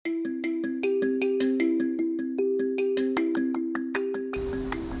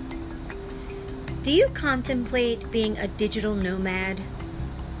Do you contemplate being a digital nomad?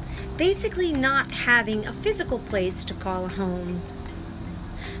 Basically not having a physical place to call home,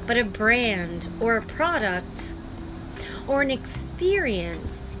 but a brand or a product or an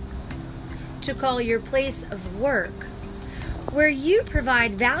experience to call your place of work, where you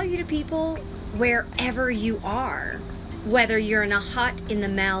provide value to people wherever you are, whether you're in a hut in the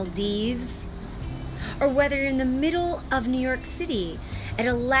Maldives or whether you're in the middle of New York City at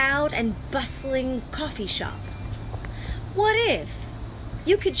a loud and bustling coffee shop. What if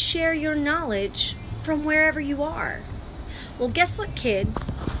you could share your knowledge from wherever you are? Well, guess what,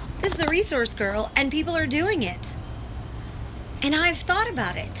 kids? This is the Resource Girl, and people are doing it. And I've thought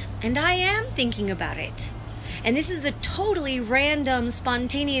about it, and I am thinking about it. And this is the totally random,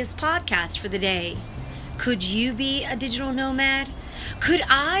 spontaneous podcast for the day. Could you be a digital nomad? Could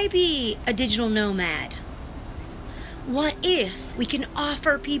I be a digital nomad? What if we can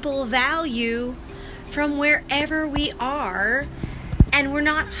offer people value from wherever we are and we're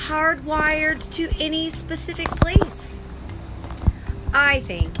not hardwired to any specific place? I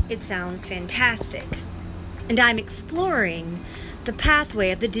think it sounds fantastic. And I'm exploring the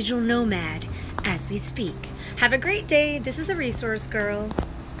pathway of the digital nomad as we speak. Have a great day. This is the Resource Girl.